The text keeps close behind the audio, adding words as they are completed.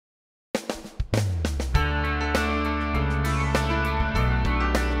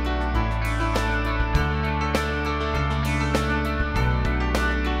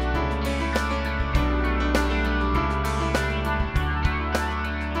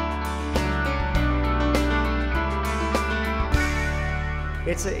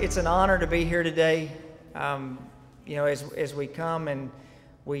It's an honor to be here today. You know, as we come and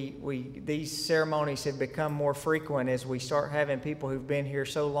these ceremonies have become more frequent as we start having people who've been here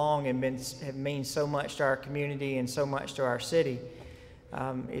so long and have mean so much to our community and so much to our city.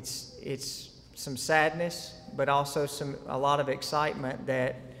 It's some sadness, but also a lot of excitement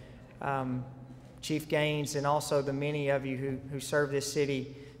that Chief Gaines and also the many of you who serve this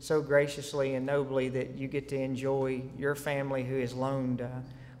city so graciously and nobly, that you get to enjoy your family who has loaned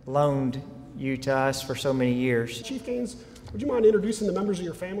you to us for so many years. Chief Gaines, would you mind introducing the members of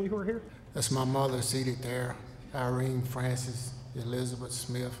your family who are here? That's my mother seated there, Irene Francis Elizabeth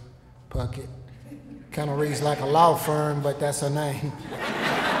Smith Puckett. Kind of reads like a law firm, but that's her name.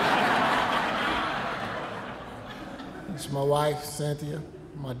 It's my wife, Cynthia,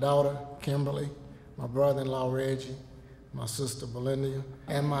 my daughter, Kimberly, my brother-in-law, Reggie, my sister, Belinda,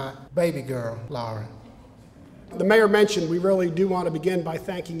 and my baby girl, Lauren. The mayor mentioned we really do want to begin by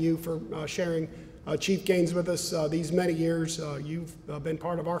thanking you for sharing Chief Gaines with us these many years. You've been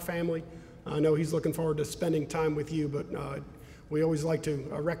part of our family. I know he's looking forward to spending time with you, but we always like to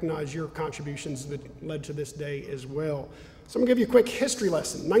recognize your contributions that led to this day as well. So I'm going to give you a quick history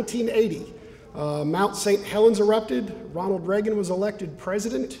lesson. 1980, Mount St. Helens erupted. Ronald Reagan was elected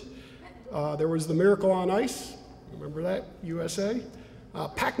president. There was the Miracle on Ice. Remember that, USA?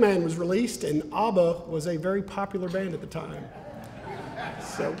 Pac-Man was released, and ABBA was a very popular band at the time.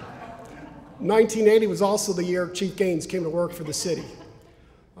 So 1980 was also the year Chief Gaines came to work for the city.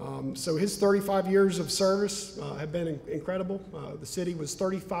 So his 35 years of service have been incredible. The city was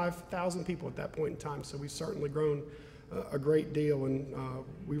 35,000 people at that point in time, so we've certainly grown a great deal, and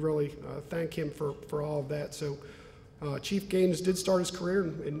we really thank him for all of that. So Chief Gaines did start his career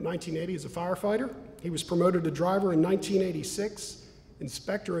in 1980 as a firefighter. He was promoted to driver in 1986,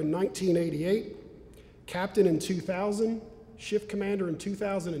 inspector in 1988, captain in 2000, shift commander in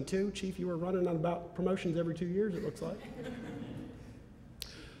 2002. Chief, you were running on about promotions every 2 years, it looks like.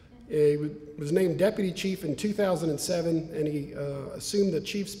 He was named deputy chief in 2007, and he assumed the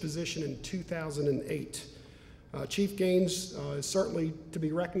chief's position in 2008. Chief Gaines is certainly to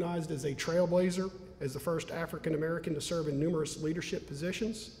be recognized as a trailblazer, as the first African American to serve in numerous leadership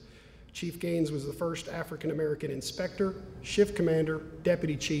positions. Chief Gaines was the first African American inspector, shift commander,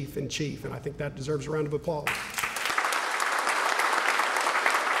 deputy chief, and chief, and I think that deserves a round of applause.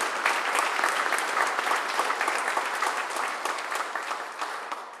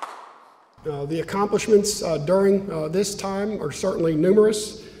 The accomplishments during this time are certainly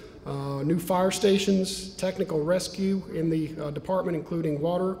numerous. New fire stations, technical rescue in the department, including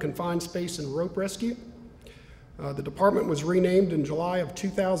water, confined space, and rope rescue. The department was renamed in July of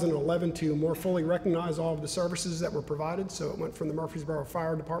 2011 to more fully recognize all of the services that were provided. So it went from the Murfreesboro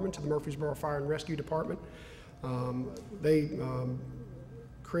Fire Department to the Murfreesboro Fire and Rescue Department. They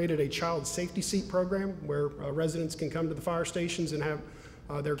created a child safety seat program where residents can come to the fire stations and have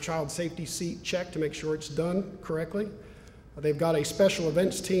their child safety seat checked to make sure it's done correctly. They've got a special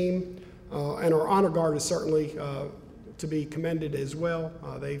events team, and our honor guard is certainly to be commended as well.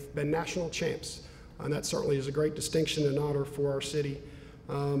 They've been national champs, and that certainly is a great distinction and honor for our city.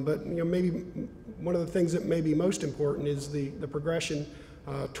 But you know, maybe one of the things that may be most important is the progression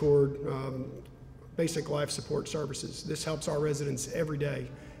toward basic life support services. This helps our residents every day,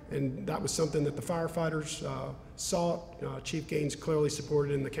 and that was something that the firefighters saw. Chief Gaines clearly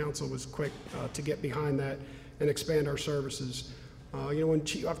supported, and the council was quick to get behind that and expand our services. You know, when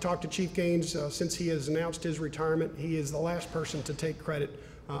I've talked to Chief Gaines since he has announced his retirement, he is the last person to take credit.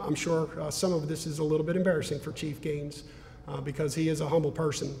 I'm sure some of this is a little bit embarrassing for Chief Gaines because he is a humble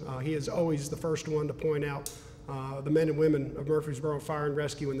person. He is always the first one to point out the men and women of Murfreesboro Fire and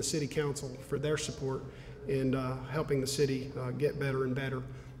Rescue and the City Council for their support in helping the city get better and better.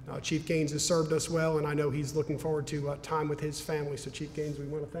 Chief Gaines has served us well, and I know he's looking forward to time with his family. So Chief Gaines, we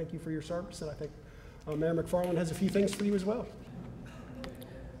want to thank you for your service, and I think Mayor McFarland has a few things for you as well.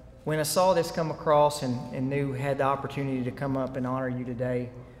 When I saw this come across and knew had the opportunity to come up and honor you today,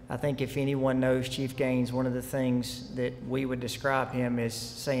 I think if anyone knows Chief Gaines, one of the things that we would describe him is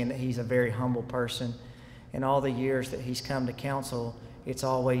saying that he's a very humble person. In all the years that he's come to council, it's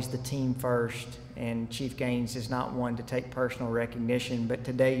always the team first, and Chief Gaines is not one to take personal recognition, but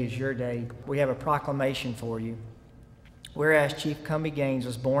today is your day. We have a proclamation for you. Whereas Chief Cumbie Gaines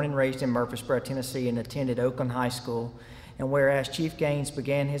was born and raised in Murfreesboro, Tennessee, and attended Oakland High School, and whereas Chief Gaines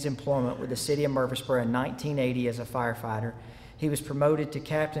began his employment with the city of Murfreesboro in 1980 as a firefighter, he was promoted to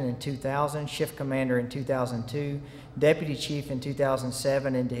captain in 2000, shift commander in 2002, deputy chief in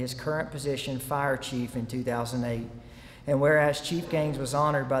 2007, and to his current position, fire chief, in 2008. And whereas Chief Gaines was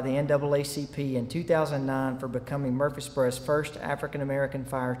honored by the NAACP in 2009 for becoming Murfreesboro's first African-American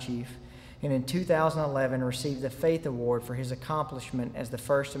fire chief, and in 2011 received the Faith Award for his accomplishment as the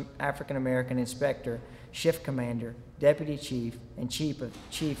first African-American inspector, shift commander, deputy chief, and chief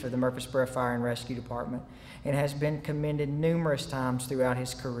of the Murfreesboro Fire and Rescue Department, and has been commended numerous times throughout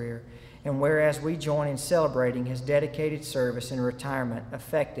his career. And whereas we join in celebrating his dedicated service and retirement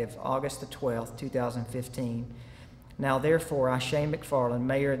effective August the 12th, 2015. Now therefore, I, Shane McFarland,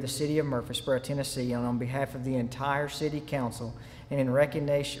 Mayor of the City of Murfreesboro, Tennessee, and on behalf of the entire City Council, and in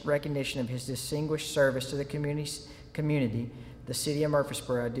recognition of his distinguished service to the community, the City of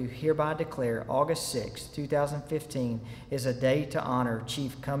Murfreesboro, do hereby declare August 6, 2015 is a day to honor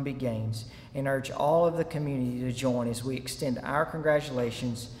Chief Cumbie Gaines, and urge all of the community to join as we extend our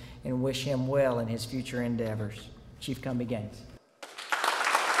congratulations and wish him well in his future endeavors. Chief Cumbie Gaines.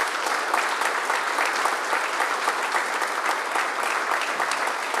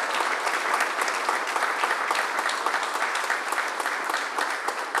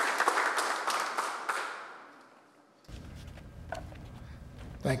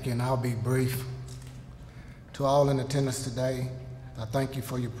 Thank you, and I'll be brief. To all in attendance today, I thank you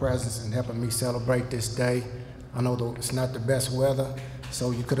for your presence and helping me celebrate this day. I know it's not the best weather,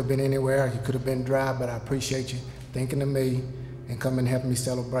 so you could have been anywhere, you could have been dry, but I appreciate you thinking of me and coming and helping me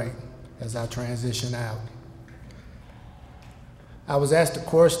celebrate as I transition out. I was asked a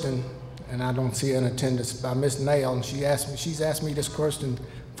question, and I don't see her in attendance, by Miss Nail, and she's asked me this question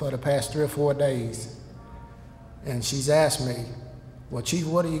for the past 3 or 4 days. And she's asked me, well, Chief,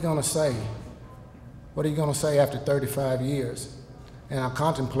 what are you gonna say? What are you gonna say after 35 years? And I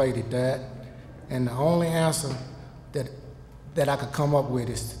contemplated that, and the only answer that I could come up with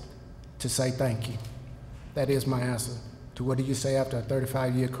is to say thank you. That is my answer to what do you say after a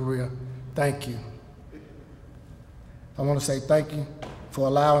 35-year career? Thank you. I wanna say thank you for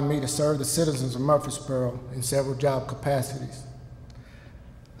allowing me to serve the citizens of Murfreesboro in several job capacities.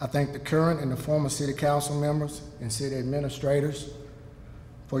 I thank the current and the former city council members and city administrators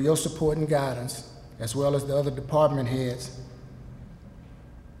for your support and guidance, as well as the other department heads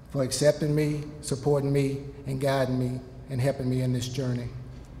for accepting me, supporting me, and guiding me, and helping me in this journey.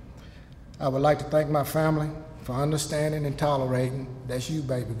 I would like to thank my family for understanding and tolerating. That's you,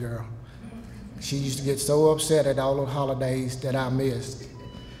 baby girl. She used to get so upset at all the holidays that I missed.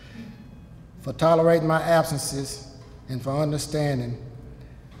 For tolerating my absences and for understanding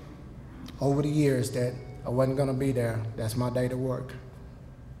over the years that I wasn't gonna be there. That's my day to work.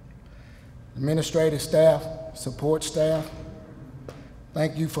 Administrative staff, support staff,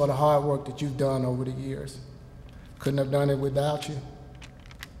 thank you for the hard work that you've done over the years. Couldn't have done it without you.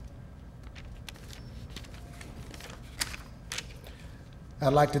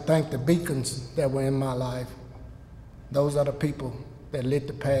 I'd like to thank the beacons that were in my life. Those are the people that lit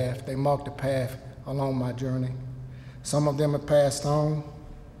the path, they marked the path along my journey. Some of them have passed on,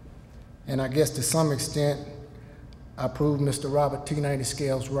 and I guess to some extent, I proved Mr. Robert T. 90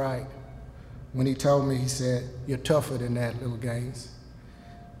 Scales right when he told me, he said, you're tougher than that, little Gaines.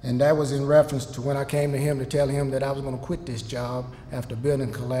 And that was in reference to when I came to him to tell him that I was gonna quit this job after a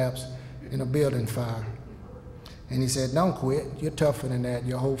building collapse in a building fire. And he said, don't quit, you're tougher than that,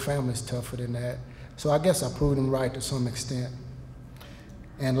 your whole family's tougher than that. So I guess I proved him right to some extent.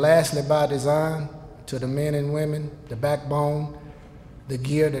 And lastly, by design, to the men and women, the backbone, the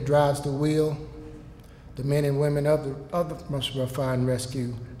gear that drives the wheel, the men and women of the Murfreesboro Fire and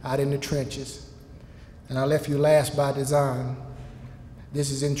Rescue out in the trenches. And I left you last by design.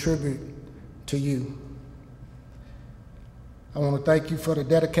 This is in tribute to you. I want to thank you for the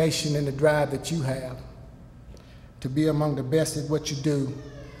dedication and the drive that you have to be among the best at what you do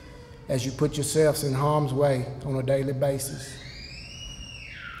as you put yourselves in harm's way on a daily basis.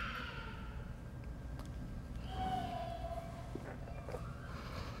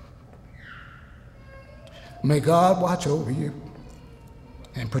 May God watch over you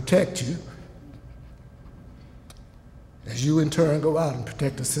and protect you as you in turn go out and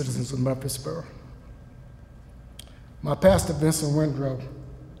protect the citizens of Murfreesboro. My pastor, Vincent Windrow,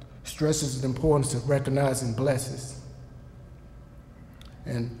 stresses the importance of recognizing blessings.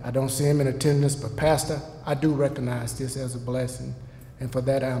 And I don't see him in attendance, but Pastor, I do recognize this as a blessing, and for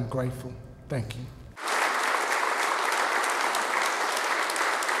that I am grateful. Thank you.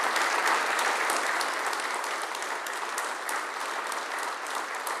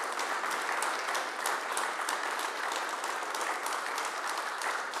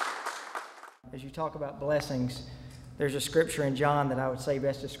 As you talk about blessings, there's a scripture in John that I would say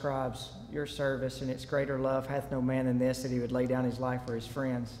best describes your service, and it's greater love hath no man than this, that he would lay down his life for his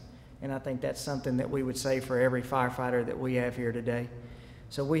friends. And I think that's something that we would say for every firefighter that we have here today.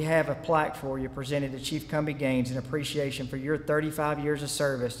 So we have a plaque for you presented to Chief Cumbie Gaines in appreciation for your 35 years of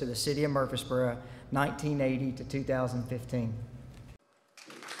service to the city of Murfreesboro, 1980 to 2015.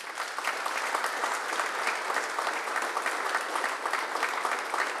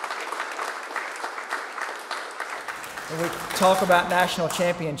 When we talk about national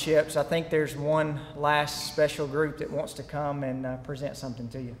championships, I think there's one last special group that wants to come and present something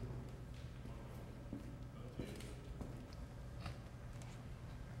to you.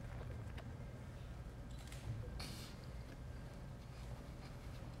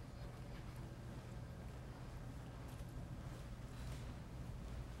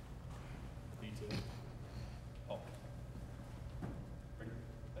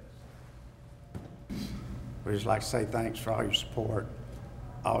 We'd just like to say thanks for all your support,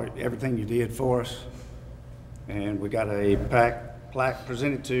 everything you did for us. And we got a plaque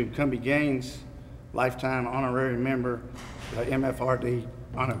presented to Cumbie Gaines, lifetime honorary member, the MFRD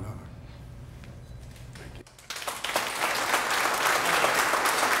Honor Guard.